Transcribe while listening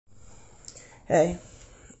Hey,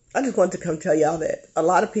 I just wanted to come tell y'all that a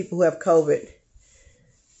lot of people who have COVID,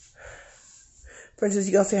 for instance,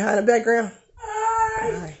 you gonna say hi in the background?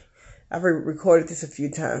 Hi. I've recorded this a few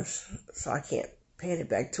times, so I can't pan it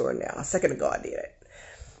back to her now. A second ago I did it.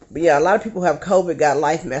 But yeah, a lot of people who have COVID got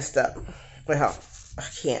life messed up. Well, I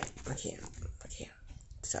can't.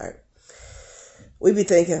 Sorry. We be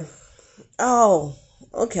thinking, oh,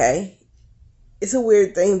 okay. It's a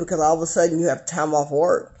weird thing because all of a sudden you have time off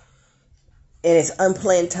work. And it's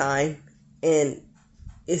unplanned time, and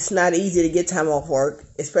it's not easy to get time off work,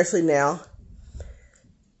 especially now.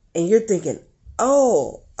 And you're thinking,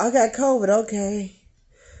 oh, I got COVID, okay.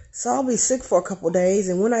 So I'll be sick for a couple of days,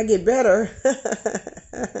 and when I get better,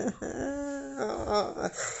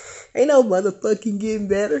 ain't no motherfucking getting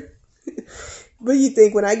better. But you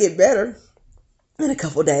think when I get better, in a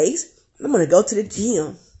couple of days, I'm going to go to the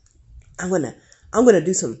gym. I'm gonna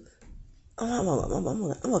do some, I'm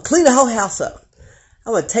gonna clean the whole house up.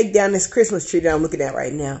 I'm gonna take down this Christmas tree that I'm looking at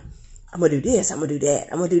right now. I'm gonna do this, I'm gonna do that,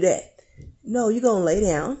 I'm gonna do that. No, you're gonna lay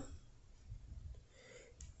down.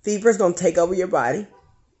 Fever's gonna take over your body.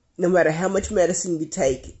 No matter how much medicine you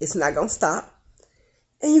take, it's not gonna stop.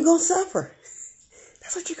 And you're gonna suffer.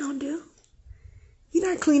 That's what you're gonna do. You're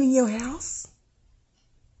not cleaning your house.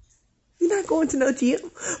 You're not going to no gym.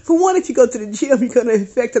 For one, if you go to the gym, you're going to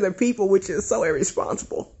infect other people, which is so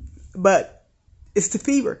irresponsible. But it's the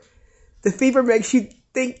fever. The fever makes you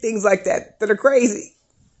think things like that are crazy.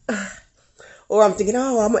 Or I'm thinking,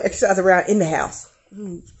 oh, I'm going to exercise around in the house.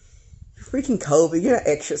 Freaking COVID, you're not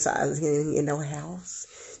exercising in no house.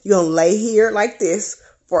 You're going to lay here like this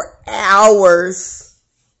for hours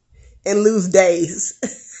and lose days.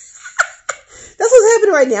 That's what's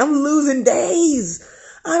happening right now. I'm losing days.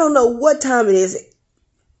 I don't know what time it is.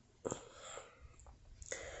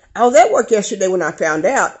 I was at work yesterday when I found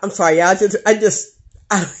out. I'm sorry, y'all. I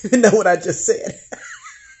don't even know what I just said.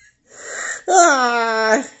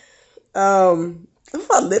 My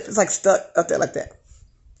lip is like stuck up there like that.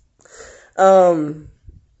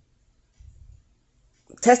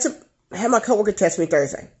 Had my coworker test me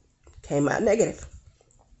Thursday. Came out negative.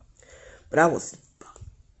 But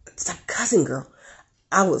stop cussing, girl.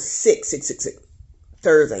 I was sick.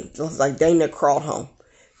 Thursday. It was like dang near crawled home.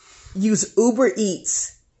 Used Uber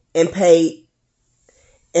Eats and paid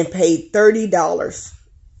 $30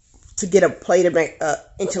 to get a plate of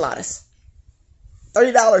enchiladas.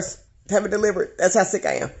 $30 to have it delivered. That's how sick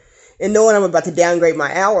I am. And knowing I'm about to downgrade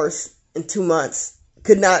my hours in 2 months,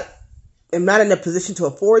 I'm not in a position to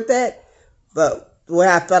afford that. But the way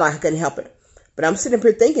I felt, I couldn't help it. But I'm sitting up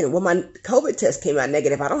here thinking, well, my COVID test came out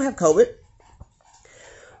negative. I don't have COVID.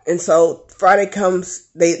 And so Friday comes,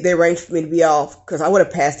 they arranged for me to be off because I would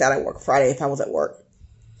have passed out at work Friday if I was at work.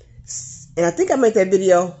 And I think I made that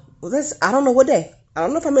video, I don't know what day. I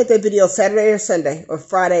don't know if I made that video Saturday or Sunday or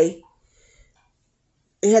Friday.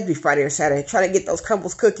 It had to be Friday or Saturday, trying to get those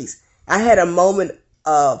Crumbles cookies. I had a moment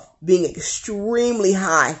of being extremely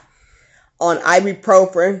high on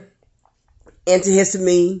ibuprofen,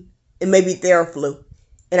 antihistamine, and maybe Theraflu.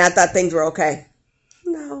 And I thought things were okay.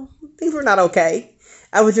 No, things were not okay.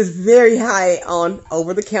 I was just very high on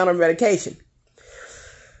over-the-counter medication.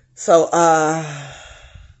 So,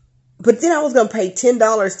 but then I was going to pay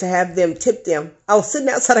 $10 to have them tip them. I was sitting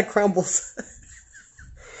outside of Crumbles. And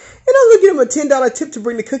I was going to give them a $10 tip to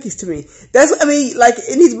bring the cookies to me. Like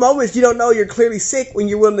in these moments, you don't know you're clearly sick when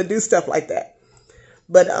you're willing to do stuff like that.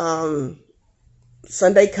 But,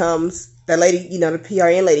 Sunday comes, that lady, the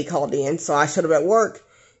PRN lady called in. So I showed up at work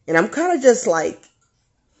and I'm kind of just like,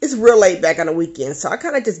 it's real late back on the weekend, so I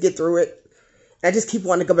kind of just get through it. I just keep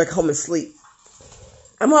wanting to go back home and sleep.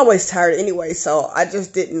 I'm always tired anyway, so I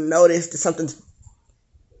just didn't notice that something's...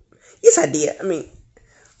 Yes, I did.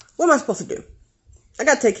 What am I supposed to do? I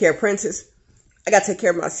got to take care of Princess. I got to take care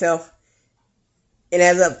of myself. And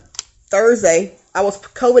as of Thursday, I was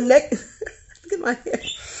COVID negative. Look at my hair.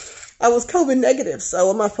 I was COVID negative, so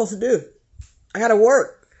what am I supposed to do? I got to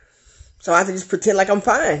work. So I have to just pretend like I'm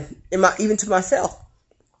fine, even to myself.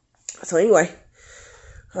 So anyway,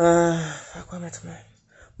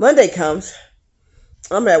 Monday comes.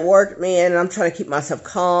 I'm at work, man, and I'm trying to keep myself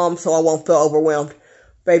calm so I won't feel overwhelmed.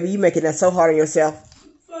 Baby, you making that so hard on yourself.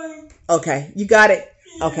 Okay, you got it.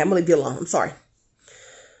 Okay, I'm gonna leave you alone. I'm sorry.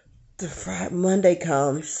 Monday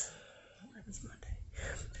comes.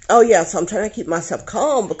 Oh yeah, so I'm trying to keep myself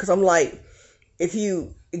calm because I'm like, if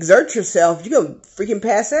you exert yourself, you're gonna freaking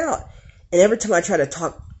pass out. And every time I try to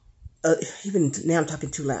talk, even now I'm talking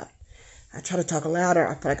too loud. I try to talk louder.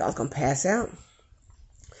 I feel like I was going to pass out.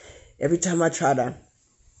 Every time I try to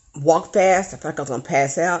walk fast, I felt like I was going to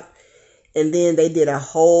pass out. And then they did a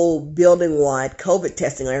whole building-wide COVID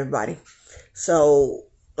testing on everybody. So,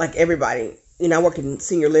 like everybody, I work in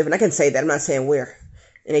senior living. I can say that. I'm not saying where.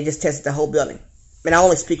 And they just tested the whole building. And I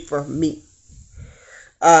only speak for me.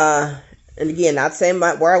 And again, not saying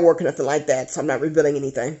where I work or nothing like that. So I'm not revealing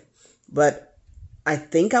anything. But I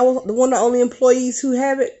think I was one of the only employees who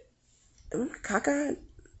have it. Am I cockeyed?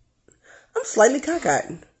 I'm slightly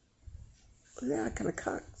cockeyed. Yeah, I kind of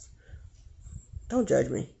cocked. Don't judge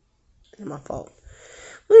me. It's my fault.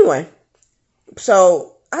 Anyway,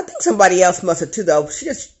 so I think somebody else must have too, though.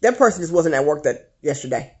 That person just wasn't at work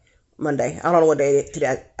yesterday, Monday. I don't know what day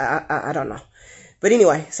today. I don't know. But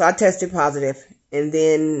anyway, so I tested positive, and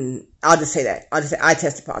then I'll just say that. I'll just say I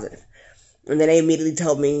tested positive. And then they immediately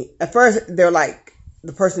told me, at first, they're like,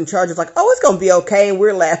 the person in charge was like, oh, it's going to be okay, and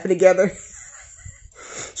we're laughing together.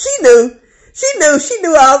 She knew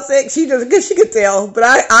I was sick. Because she could tell, but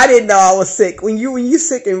I didn't know I was sick. When you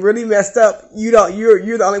sick and really messed up, you're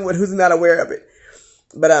the only one who's not aware of it.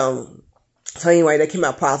 But, so anyway, they came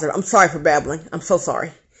out positive. I'm sorry for babbling. I'm so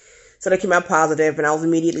sorry. So they came out positive, and I was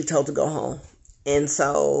immediately told to go home. And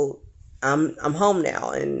so I'm home now,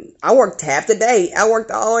 and I worked half the day. I worked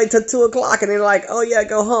all the way till 2:00, and they're like, oh yeah,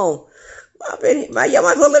 go home. Y'all might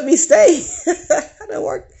as well let me stay. I done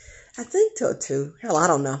worked, I think till 2. Hell, I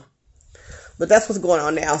don't know. But that's what's going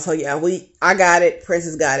on now. So yeah, I got it.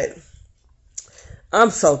 Princess got it. I'm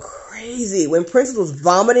so crazy. When Princess was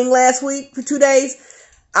vomiting last week for 2 days,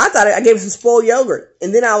 I thought I gave her some spoiled yogurt.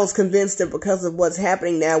 And then I was convinced that because of what's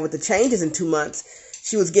happening now with the changes in 2 months,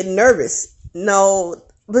 she was getting nervous. No,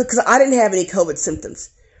 because I didn't have any COVID symptoms.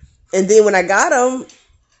 And then when I got them,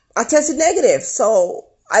 I tested negative. So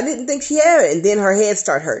I didn't think she had it. And then her head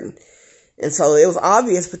started hurting. And so it was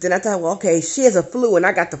obvious. But then I thought, well, okay, she has a flu and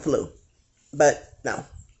I got the flu. But no.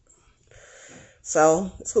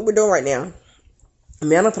 So that's what we're doing right now. I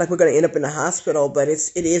mean, I don't feel like we're going to end up in the hospital, but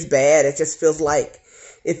it is bad. It just feels like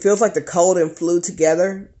the cold and flu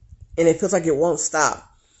together, and it feels like it won't stop.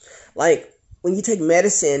 Like when you take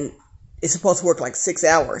medicine, it's supposed to work like 6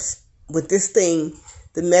 hours. With this thing,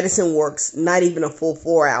 the medicine works not even a full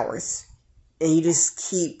 4 hours, and you just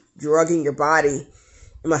keep drugging your body.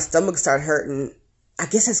 And my stomach started hurting. I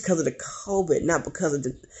guess that's because of the COVID, not because of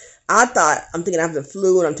I'm thinking I have the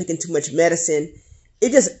flu and I'm taking too much medicine.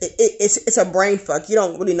 It's a brain fuck. You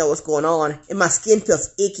don't really know what's going on. And my skin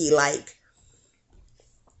feels icky,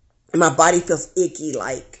 and my body feels icky,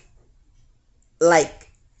 like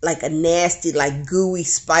a nasty, like gooey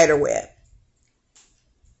spider web.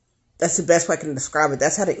 That's the best way I can describe it.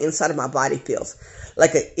 That's how the inside of my body feels.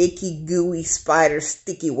 Like an icky, gooey spider,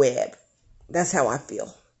 sticky web. That's how I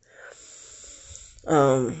feel.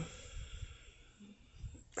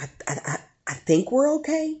 I think we're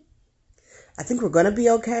okay. I think we're going to be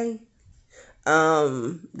okay.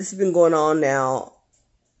 This has been going on now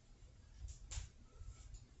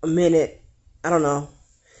a minute. I don't know.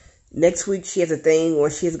 Next week she has a thing where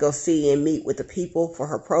she has to go see and meet with the people for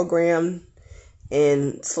her program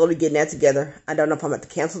and slowly getting that together. I don't know if I'm going to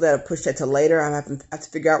cancel that or push that to later. I have to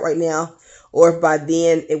figure out right now. Or if by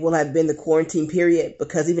then it will have been the quarantine period,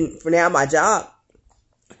 because even for now, my job,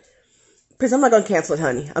 because I'm not going to cancel it,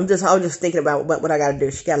 honey. I was just thinking about what I got to do.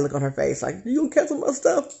 She got to look on her face like, you going to cancel my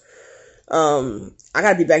stuff? I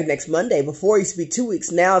got to be back next Monday. Before it used to be 2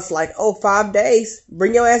 weeks. Now it's like, 5 days.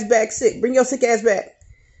 Bring your ass back sick. Bring your sick ass back.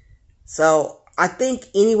 So I think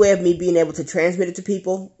any way of me being able to transmit it to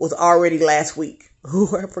people was already last week.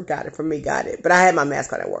 Whoever got it from me got it. But I had my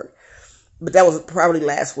mask on at work. But that was probably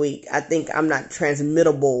last week. I think I'm not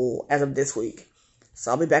transmittable as of this week. So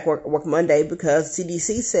I'll be back work Monday because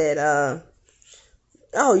CDC said,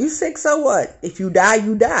 oh, you sick, so what? If you die,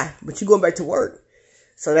 you die. But you're going back to work.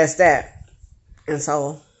 So that's that. And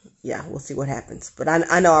so, yeah, we'll see what happens. But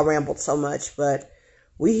I know I rambled so much, but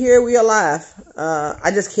we here, we alive.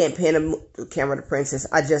 I just can't pan the camera to Princess.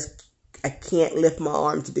 I can't lift my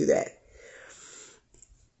arm to do that.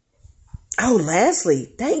 Oh, lastly,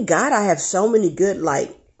 thank God I have so many good,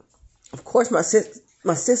 of course, my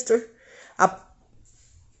sister. I'm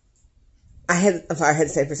sorry, I had to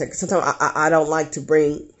say it for a second. Sometimes I don't like to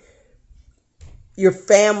bring, your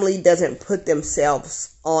family doesn't put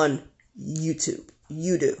themselves on YouTube.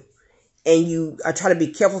 You do. And I try to be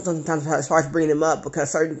careful sometimes as far as bringing them up, because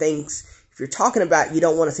certain things, if you're talking about, you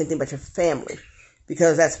don't want to say anything about your family,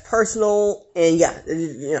 because that's personal, and yeah,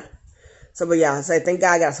 So, but yeah, I say thank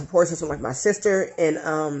God I got a support system like my sister, and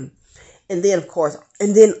then of course,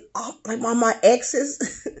 like my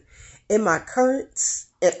exes and my currents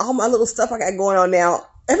and all my little stuff I got going on now.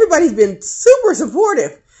 Everybody's been super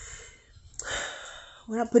supportive.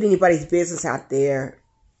 When I put anybody's business out there,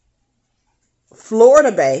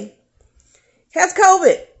 Florida Bay has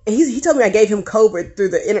COVID. he told me I gave him COVID through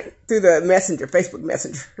the messenger, Facebook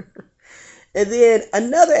Messenger. And then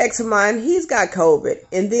another ex of mine, he's got COVID.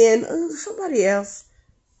 And then somebody else,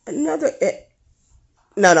 no,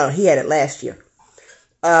 he had it last year.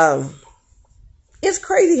 It's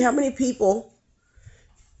crazy how many people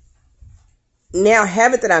now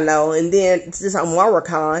have it that I know. And then it's just on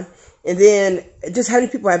WarWarCon. And then just how many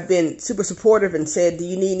people have been super supportive and said, do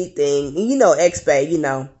you need anything? And you know, X-Bay, you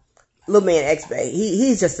know, little man X-Bay,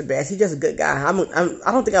 he's just the best. He's just a good guy. I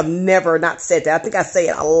don't think I've never not said that. I think I say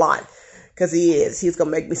it a lot because he is. He's going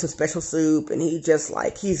to make me some special soup. And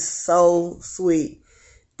he's so sweet.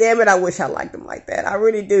 Damn it, I wish I liked him like that. I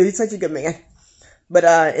really do. He's such a good man. But,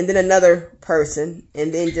 and then another person.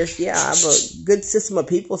 And then just, yeah, I have a good system of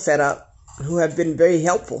people set up who have been very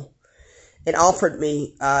helpful and offered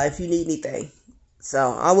me if you need anything.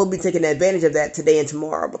 So I will be taking advantage of that today and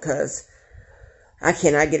tomorrow because I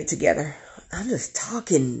cannot get it together. I'm just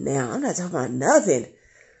talking now. I'm not talking about nothing.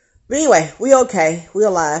 But anyway, we okay. We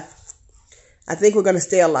alive. I think we're going to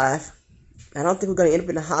stay alive. I don't think we're going to end up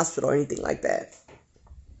in the hospital or anything like that.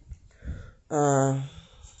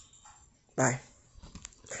 Bye.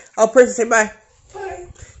 Oh, Princess, say bye. Bye.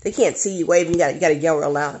 They can't see you waving. You got to yell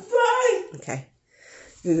real loud. Bye. Okay.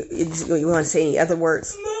 You want to say any other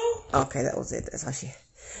words? No. Okay, that was it. That's all she.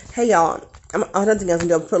 Hey, y'all. I don't think I was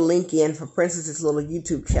going to put a link in for Princess's little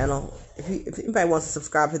YouTube channel. If anybody wants to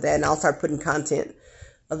subscribe to that, and I'll start putting content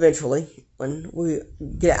eventually when we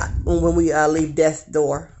get out, when we leave death's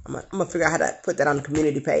door. I'm gonna figure out how to put that on the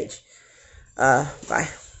community page. Bye.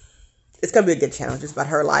 It's gonna be a good channel, just about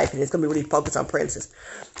her life, and it's gonna be really focused on Princess.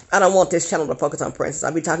 I don't want this channel to focus on Princess.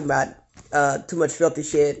 I'll be talking about too much filthy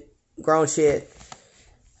shit, grown shit,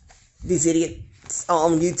 these idiots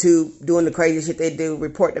on YouTube doing the crazy shit they do,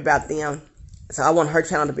 reporting about them. So I want her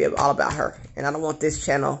channel to be all about her, and I don't want this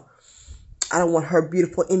channel. I don't want her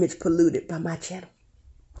beautiful image polluted by my channel.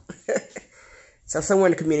 So somewhere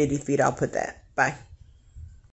in the community feed, I'll put that. Bye.